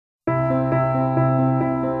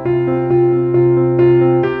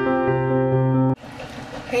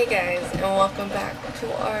Hey guys, and welcome back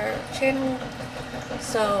to our channel.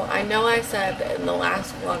 So I know I said in the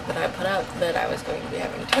last vlog that I put up that I was going to be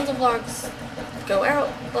having tons of vlogs go out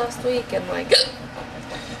last week, and like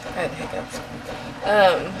I had hiccups.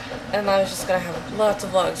 And I was just gonna have lots of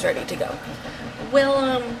vlogs ready to go.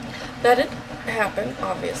 Well, that didn't happen,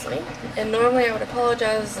 obviously. And normally I would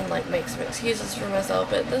apologize and like make some excuses for myself,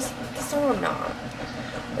 but this time I'm not.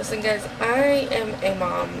 Listen guys, I am a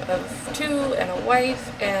mom of 2 and a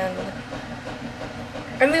wife, and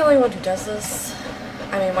I'm the only one who does this.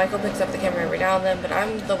 I mean, Michael picks up the camera every now and then, but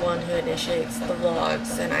I'm the one who initiates the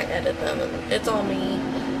vlogs and I edit them, and it's all me.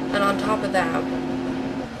 And on top of that,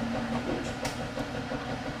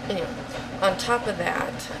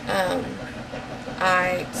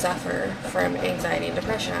 I suffer from anxiety and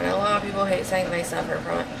depression. I know a lot of people hate saying they suffer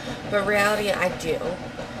from it, but reality, I do.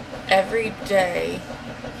 Every day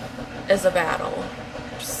is a battle.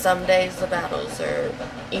 Some days the battles are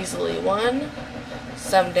easily won.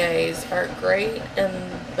 Some days are great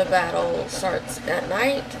and the battle starts at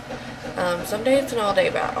night. Some days it's an all-day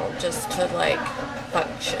battle just to like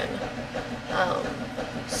function.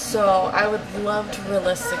 So I would love to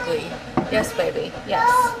realistically, yes baby, yes.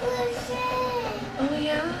 Oh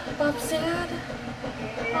yeah, Bob's sad?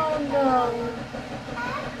 Oh no.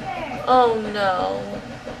 Oh no.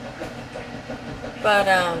 But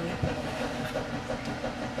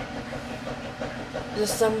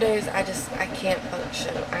just some days I can't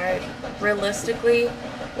function. I realistically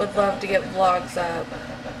would love to get vlogs up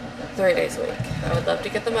 3 days a week. I would love to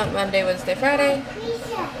get them up Monday, Wednesday, Friday.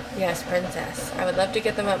 Yes, princess. I would love to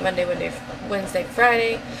get them up Monday, Wednesday,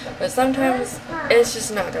 Friday, but sometimes it's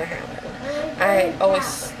just not gonna happen.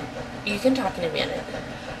 You can talk in a minute.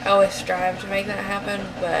 I always strive to make that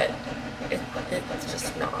happen, but it's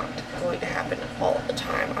just not going to happen all the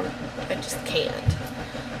time. I just can't.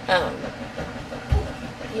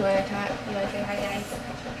 You wanna talk? You wanna say hi guys?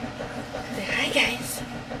 Say hi guys.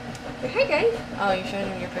 Say hi guys. Oh, you're showing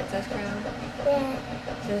them your princess crown? Yeah.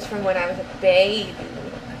 This is from when I was a baby.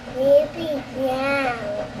 Baby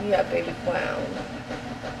crown. You have baby crown.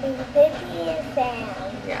 Baby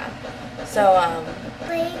crown. Yeah. So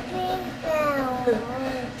baby crown.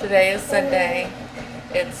 Today is Sunday.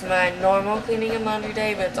 It's my normal cleaning and laundry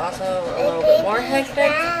day, but it's also a little bit more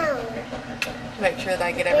hectic to make sure that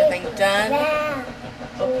I get everything done.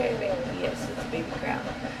 Okay, baby. Yes, it's a baby crown.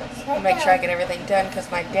 To make sure I get everything done,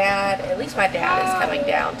 because my dad, at least my dad, is coming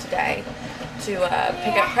down today to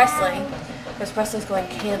pick up Presley, because Presley's going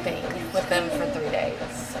camping with them for 3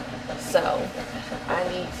 days. So I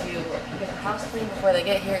need to get the house clean before they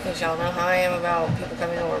get here, because y'all know how I am about people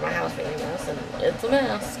coming over my house being a mess, and it's a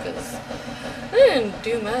mess because I didn't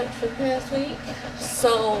do much for the past week.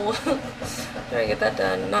 So gotta get that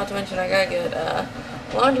done. Not to mention I gotta get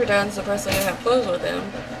laundry done, so Presley can have clothes with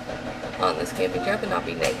him on this camping trip and not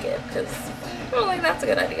be naked, because I don't think that's a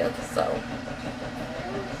good idea. So,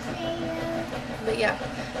 but yeah,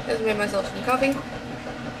 I just made myself some coffee.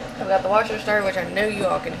 I've got the washer started, which I know you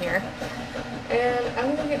all can hear. And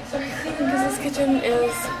I'm going to get started cleaning because this kitchen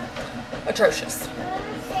is atrocious.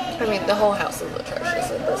 I mean, the whole house is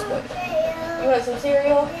atrocious at this point. You want some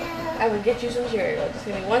cereal? I will get you some cereal. Just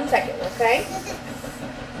give me 1 second, okay?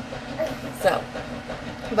 So,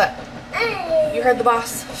 but you heard the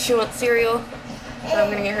boss. She wants cereal. So I'm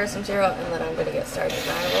going to get her some cereal, and then I'm going to get started.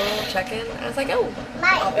 And I will check in as I go,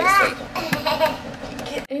 obviously.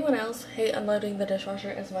 Anyone else hate unloading the dishwasher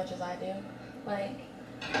as much as I do? Like,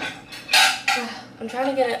 I'm trying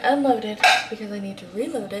to get it unloaded because I need to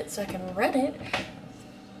reload it so I can run it.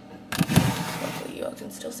 Hopefully you all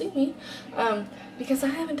can still see me. Because I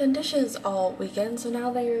haven't done dishes all weekend, so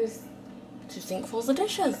now there's 2 sinkfuls of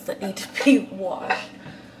dishes that need to be washed.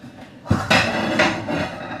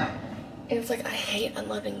 And it's like, I hate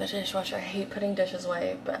unloading the dishwasher. I hate putting dishes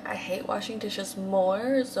away, but I hate washing dishes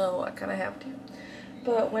more, so I kind of have to.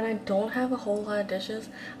 But when I don't have a whole lot of dishes,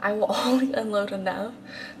 I will only unload enough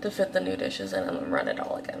to fit the new dishes in and then run it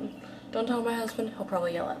all again. Don't tell my husband, he'll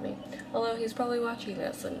probably yell at me. Although he's probably watching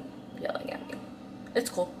this and yelling at me. It's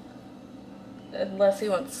cool. Unless he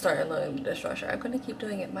wants to start unloading the dishwasher, I'm going to keep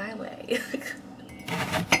doing it my way.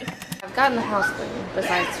 I've gotten the house clean,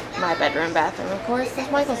 besides my bedroom and bathroom, of course, since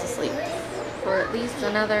Michael's asleep. For at least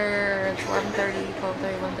another, it's 11:30,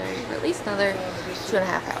 12:30, 1:30, for at least another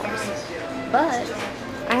 2.5 hours. But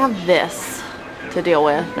I have this to deal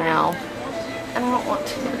with now, and I don't want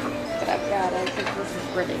to, but I've got to, because this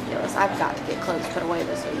is ridiculous. I've got to get clothes put away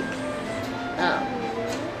this week.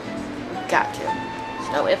 Got to.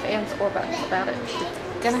 There's no ifs, ands, or buts about it.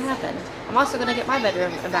 It's gonna happen. I'm also gonna get my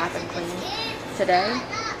bedroom and bathroom cleaned today,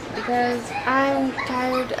 because I'm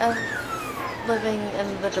tired of living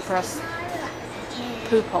in the depressed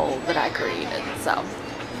poop hole that I created. So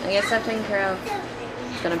I guess I've taken care of.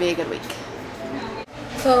 It's gonna be a good week.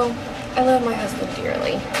 So I love my husband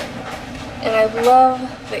dearly, and I love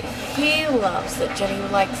that he loves that Jenny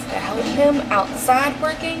likes to help him outside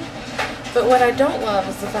working. But what I don't love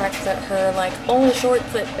is the fact that her like only shorts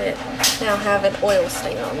that fit now have an oil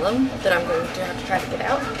stain on them that I'm going to have to try to get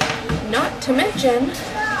out. Not to mention,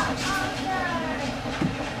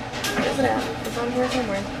 where's it at? It's on here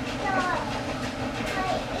somewhere.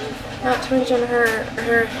 Not to mention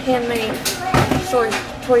her handmade Toy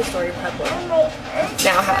Story puzzle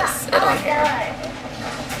now has it on here.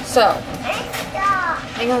 So,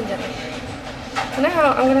 hang on, Jenny. So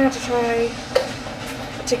now I'm gonna have to try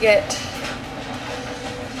to get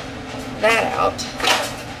that out.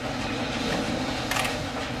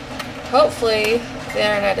 Hopefully the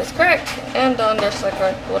internet is correct and Dawn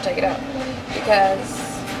Dishlicker will take it out, because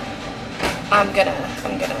I'm gonna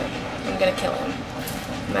kill him.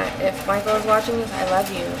 If Michael is watching this, I love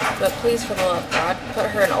you, but please, for the love of God, put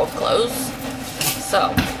her in old clothes.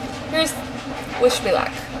 So here's wish me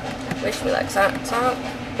luck, so I don't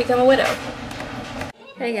become a widow.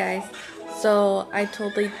 Hey guys, so I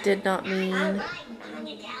totally did not mean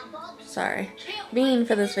for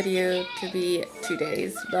this video to be 2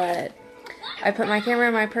 days, but I put my camera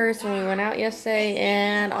in my purse when we went out yesterday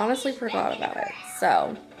and honestly forgot about it.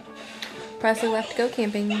 So Presley left to go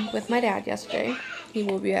camping with my dad yesterday. He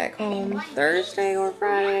will be back home Thursday or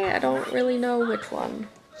Friday. I don't really know which one.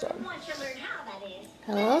 So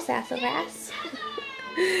hello, Sassafras.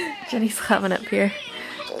 Jenny's coming up here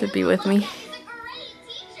to be with me.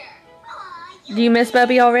 Do you miss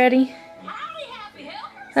Bubby already?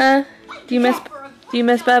 Huh? Do you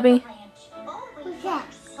miss Bubby?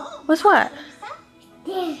 What's what?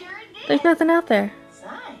 There's nothing out there.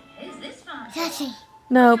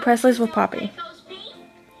 No, Presley's with Poppy.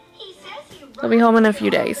 He'll be home in a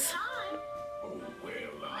few days.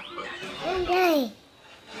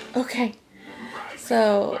 Okay.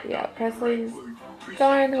 So, yeah, Presley's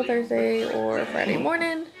gone until Thursday or Friday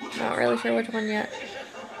morning. Not really sure which one yet.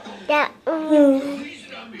 Yeah. Oh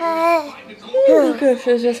gosh,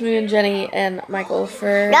 it's just me and Jenny and Michael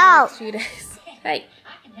for a few days. Hey.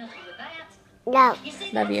 No.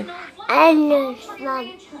 Love you.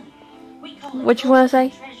 What you want to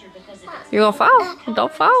say? You're gonna fall.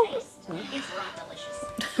 Don't fall.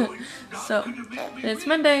 So, it's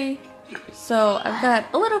Monday. So, I've got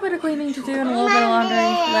a little bit of cleaning to do and a little bit of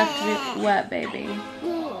laundry left to do. What, baby?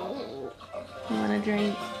 You want a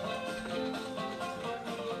drink?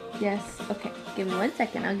 Yes. Okay. Give me 1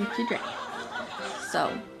 second. I'll get you a drink.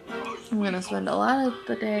 So, I'm going to spend a lot of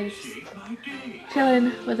the day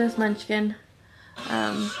chilling with this munchkin.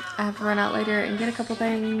 I have to run out later and get a couple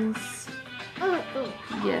things.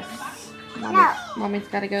 Yes. Mommy's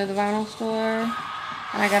got to go to the vinyl store.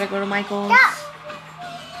 And I got to go to Michael's.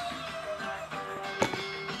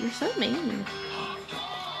 You're so mean.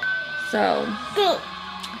 So,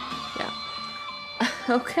 yeah.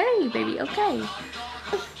 Okay, baby, okay.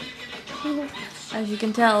 As you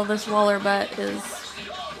can tell, this waller butt is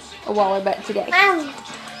a waller butt today. Take it out.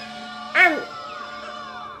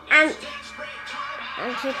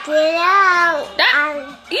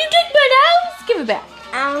 You took my nose? Give it back.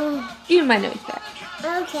 Give me my nose back.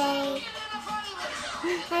 Okay.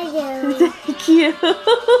 Hello. Thank you.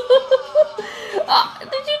 Oh,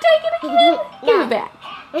 did you take it again? No. Give it back.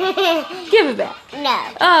 Give it back. No.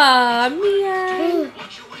 Aw, Mia.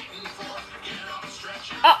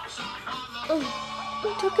 Oh.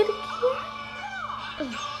 You took it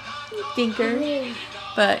again? You stinker.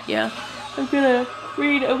 But yeah, I'm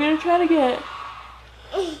gonna try to get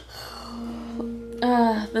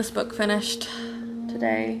this book finished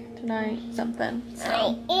today, tonight, something.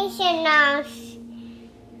 So. It's your nose.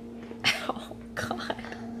 Oh God.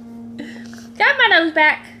 Got my nose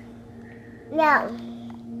back. No.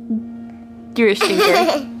 You're a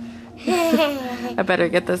stinker. I better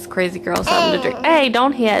get this crazy girl something to drink. Hey,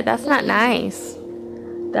 don't hit. That's not nice.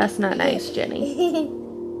 That's not nice, Jenny.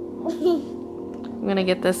 I'm gonna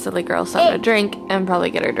get this silly girl something to drink and probably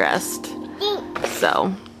get her dressed.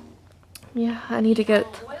 So, yeah, I need to get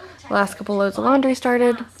the last couple loads of laundry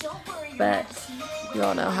started, but you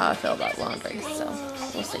all know how I feel about laundry, so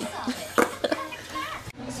we'll see.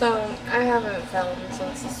 So, I haven't filmed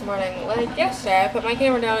since this morning. Like yesterday, I put my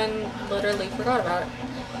camera down and literally forgot about it.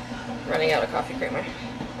 Running out of coffee creamer.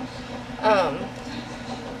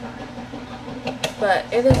 But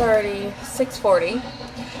it is already 6:40.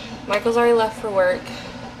 Michael's already left for work.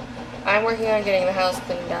 I'm working on getting the house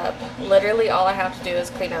cleaned up. Literally all I have to do is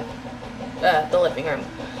clean up the living room.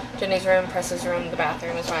 Ginny's room, Presley's room, the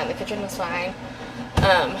bathroom is fine, the kitchen is fine.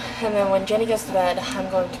 And then when Ginny goes to bed, I'm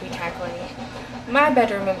going to be tackling my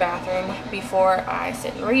bedroom and bathroom before I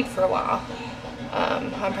sit and read for a while.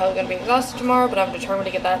 I'm probably going to be exhausted tomorrow, but I'm determined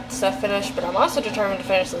to get that stuff finished. But I'm also determined to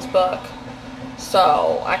finish this book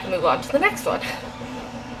so I can move on to the next one.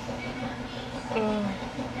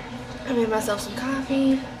 I made myself some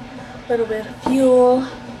coffee, a little bit of fuel,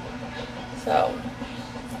 so,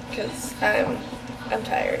 because I'm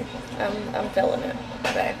tired. I'm feeling it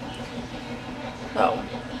today. So,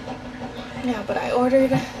 yeah, but I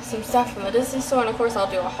ordered some stuff from the Disney store, and of course I'll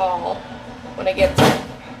do a haul when I get there.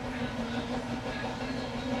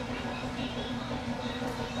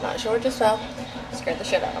 Not sure what just fell. Scared the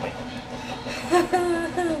shit out of me.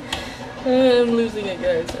 I'm losing it,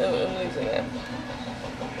 guys. I'm losing it.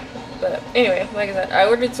 But anyway, like I said, I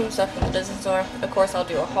ordered some stuff from the Disney store. Of course, I'll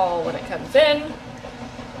do a haul when it comes in.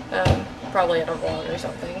 Probably in a vlog or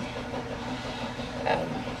something.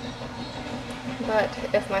 But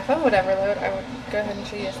if my phone would ever load, I would go ahead and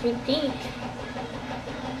show you a sneak peek.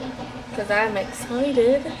 Because I'm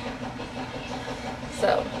excited.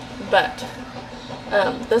 So, but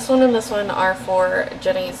this one and this one are for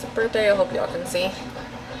Jenny's birthday. I hope y'all can see.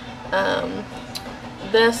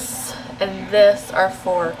 This and this are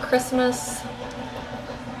for Christmas.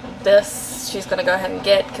 This she's going to go ahead and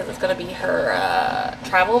get because it's going to be her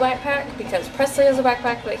travel backpack, because Presley has a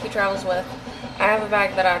backpack that he travels with. I have a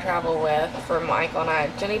bag that I travel with for Michael and I.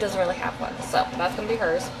 Jenny doesn't really have one, so that's going to be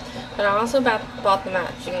hers. But I also bought the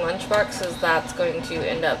matching lunchboxes. That's going to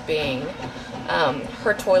end up being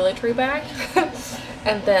her toiletry bag.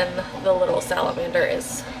 And then the little salamander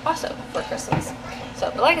is also for Christmas. So,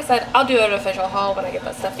 but like I said, I'll do an official haul when I get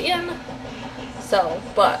that stuff in. So,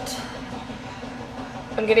 but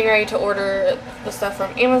I'm getting ready to order the stuff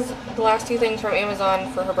from Amazon, the last two things from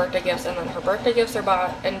Amazon for her birthday gifts, and then her birthday gifts are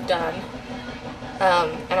bought and done.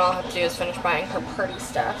 And all I have to do is finish buying her party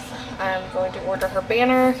stuff. I'm going to order her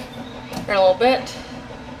banner in a little bit.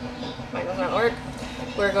 Mine does not work.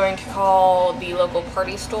 We're going to call the local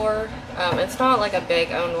party store. It's not like a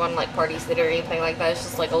big owned one like Party City or anything like that. It's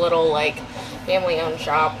just like a little like family owned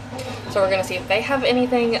shop. So we're going to see if they have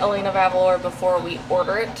anything Elena Valor before we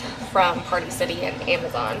order it from Party City and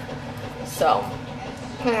Amazon. So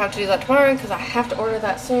I'm going to have to do that tomorrow because I have to order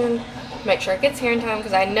that soon. Make sure it gets here in time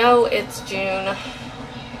because I know it's June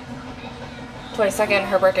 22nd.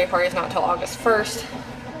 Her birthday party is not until August 1st.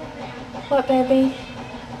 What, baby?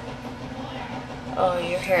 Oh,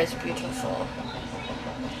 your hair is beautiful.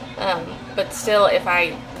 But still, if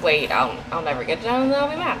I wait, I'll never get it done and then I'll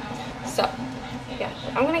be mad. So, yeah,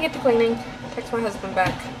 I'm gonna get to cleaning, text my husband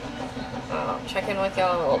back. I'll check in with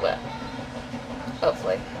y'all in a little bit.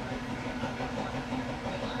 Hopefully.